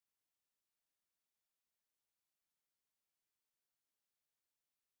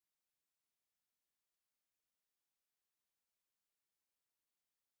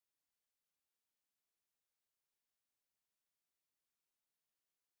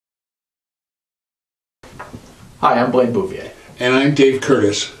Hi, I'm Blaine Bouvier. And I'm Dave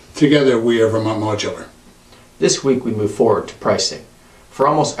Curtis. Together we are Vermont Modular. This week we move forward to pricing. For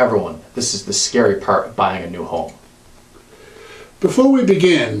almost everyone, this is the scary part of buying a new home. Before we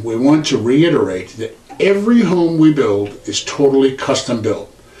begin, we want to reiterate that every home we build is totally custom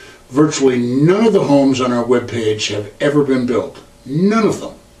built. Virtually none of the homes on our webpage have ever been built. None of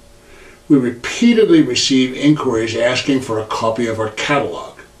them. We repeatedly receive inquiries asking for a copy of our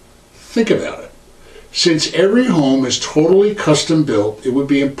catalog. Think about it. Since every home is totally custom built, it would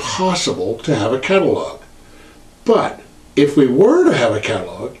be impossible to have a catalog. But if we were to have a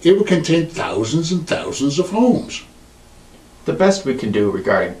catalog, it would contain thousands and thousands of homes. The best we can do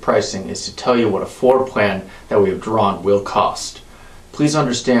regarding pricing is to tell you what a floor plan that we have drawn will cost. Please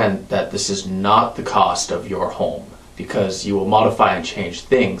understand that this is not the cost of your home, because you will modify and change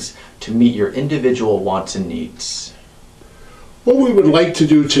things to meet your individual wants and needs. What we would like to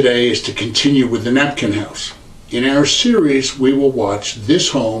do today is to continue with the napkin house. In our series, we will watch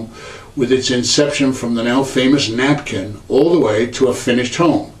this home with its inception from the now famous napkin all the way to a finished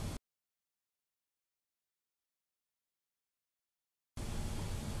home.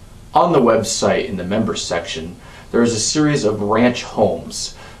 On the website, in the members section, there is a series of ranch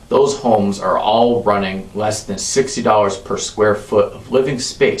homes. Those homes are all running less than $60 per square foot of living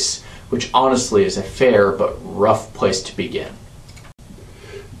space, which honestly is a fair but rough place to begin.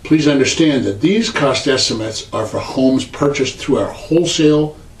 Please understand that these cost estimates are for homes purchased through our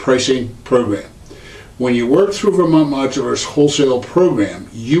wholesale pricing program. When you work through Vermont Modular's wholesale program,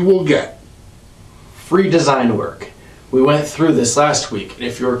 you will get free design work. We went through this last week, and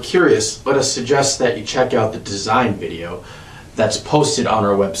if you're curious, let us suggest that you check out the design video that's posted on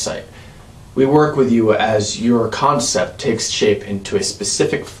our website. We work with you as your concept takes shape into a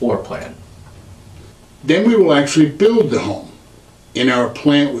specific floor plan. Then we will actually build the home. In our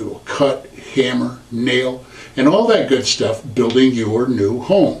plant, we will cut, hammer, nail, and all that good stuff building your new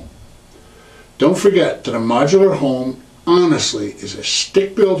home. Don't forget that a modular home, honestly, is a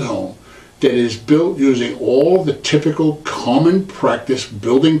stick-built home that is built using all the typical common practice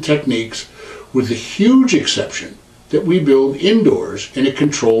building techniques, with the huge exception that we build indoors in a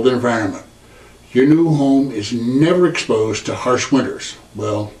controlled environment. Your new home is never exposed to harsh winters.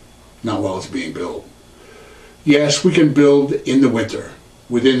 Well, not while it's being built. Yes, we can build in the winter.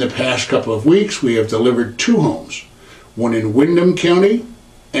 Within the past couple of weeks, we have delivered 2 homes, one in Windham County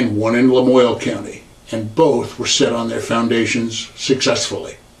and one in Lamoille County, and both were set on their foundations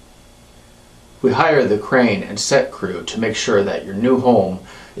successfully. We hire the crane and set crew to make sure that your new home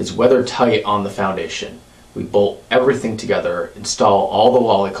is weather tight on the foundation. We bolt everything together, install all the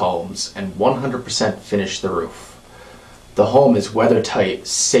lolly columns, and 100% finish the roof. The home is weather tight,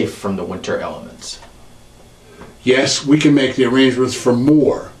 safe from the winter elements. Yes, we can make the arrangements for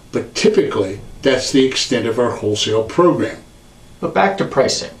more, but typically that's the extent of our wholesale program. But back to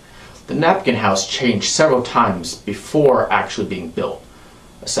pricing. The napkin house changed several times before actually being built.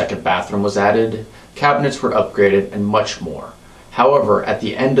 A second bathroom was added, cabinets were upgraded, and much more. However, at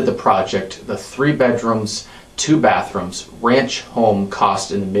the end of the project, the 3 bedrooms, 2 bathrooms ranch home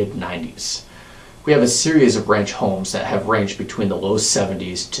cost in the mid-90s. We have a series of ranch homes that have ranged between the low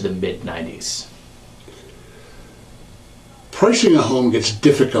 70s to the mid-90s. Pricing a home gets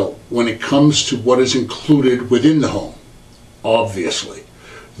difficult when it comes to what is included within the home. Obviously,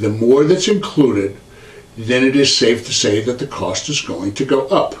 the more that's included, then it is safe to say that the cost is going to go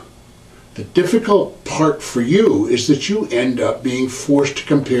up. The difficult part for you is that you end up being forced to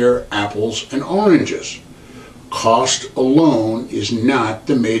compare apples and oranges. Cost alone is not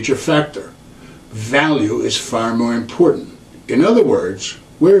the major factor. Value is far more important. In other words,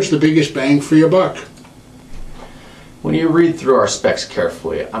 where's the biggest bang for your buck? When you read through our specs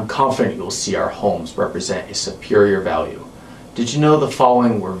carefully, I'm confident you'll see our homes represent a superior value. Did you know the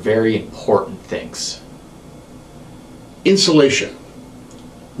following were very important things? Insulation.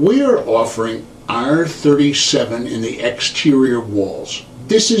 We are offering R37 in the exterior walls.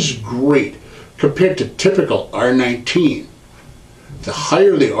 This is great compared to typical R19. The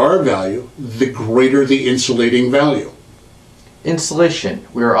higher the R value, the greater the insulating value. Insulation.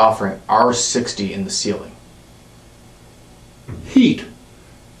 We are offering R60 in the ceiling. Heat.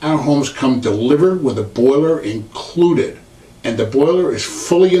 Our homes come delivered with a boiler included, and the boiler is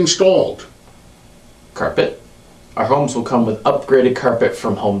fully installed. Carpet. Our homes will come with upgraded carpet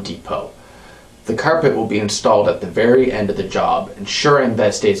from Home Depot. The carpet will be installed at the very end of the job, ensuring that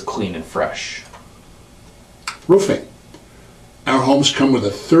it stays clean and fresh. Roofing. Our homes come with a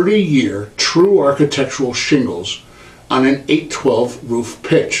 30-year true architectural shingles on an 812 roof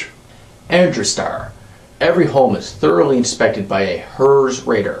pitch. Energy Star. Every home is thoroughly inspected by a HERS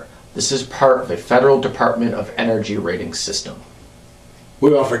rater, This is part of a Federal Department of Energy rating system.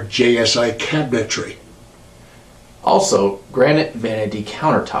 We offer JSI cabinetry. Also, granite vanity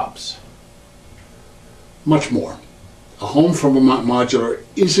countertops. Much more. A home from Vermont Modular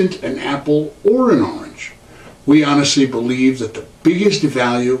isn't an apple or an orange. We honestly believe that the biggest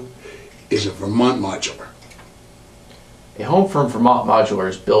value is a Vermont Modular. A home from Vermont Modular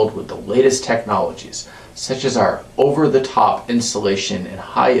is built with the latest technologies, such as our over-the-top insulation and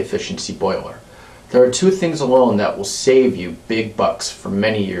high-efficiency boiler. There are two things alone that will save you big bucks for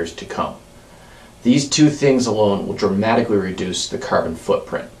many years to come. These two things alone will dramatically reduce the carbon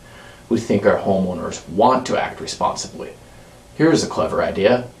footprint. We think our homeowners want to act responsibly. Here's a clever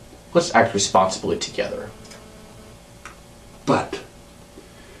idea. Let's act responsibly together. But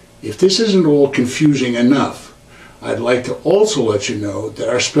if this isn't all confusing enough, I'd like to also let you know that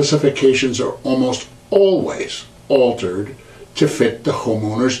our specifications are almost always altered to fit the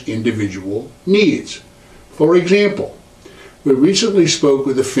homeowner's individual needs. For example, we recently spoke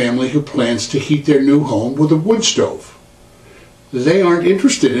with a family who plans to heat their new home with a wood stove. They aren't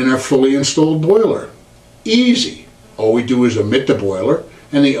interested in our fully installed boiler. Easy. All we do is omit the boiler,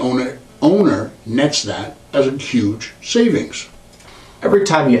 and the owner nets that as a huge savings. Every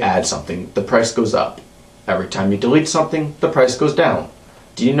time you add something, the price goes up. Every time you delete something, the price goes down.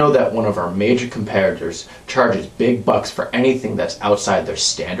 Do you know that one of our major competitors charges big bucks for anything that's outside their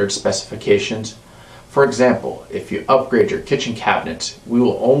standard specifications? For example, if you upgrade your kitchen cabinets, we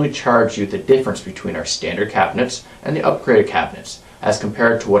will only charge you the difference between our standard cabinets and the upgraded cabinets, as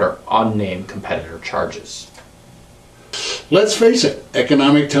compared to what our unnamed competitor charges. Let's face it,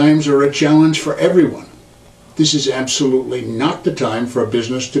 economic times are a challenge for everyone. This is absolutely not the time for a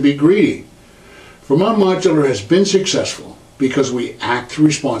business to be greedy. Vermont Modular has been successful because we act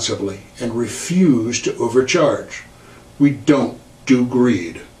responsibly and refuse to overcharge. We don't do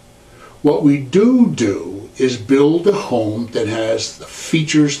greed. What we do is build a home that has the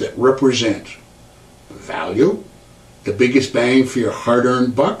features that represent value, the biggest bang for your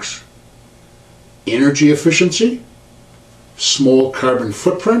hard-earned bucks, energy efficiency, small carbon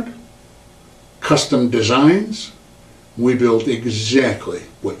footprint, custom designs. We build exactly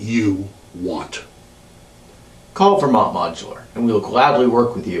what you want. Call Vermont Modular, and we will gladly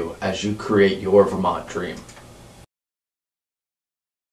work with you as you create your Vermont dream.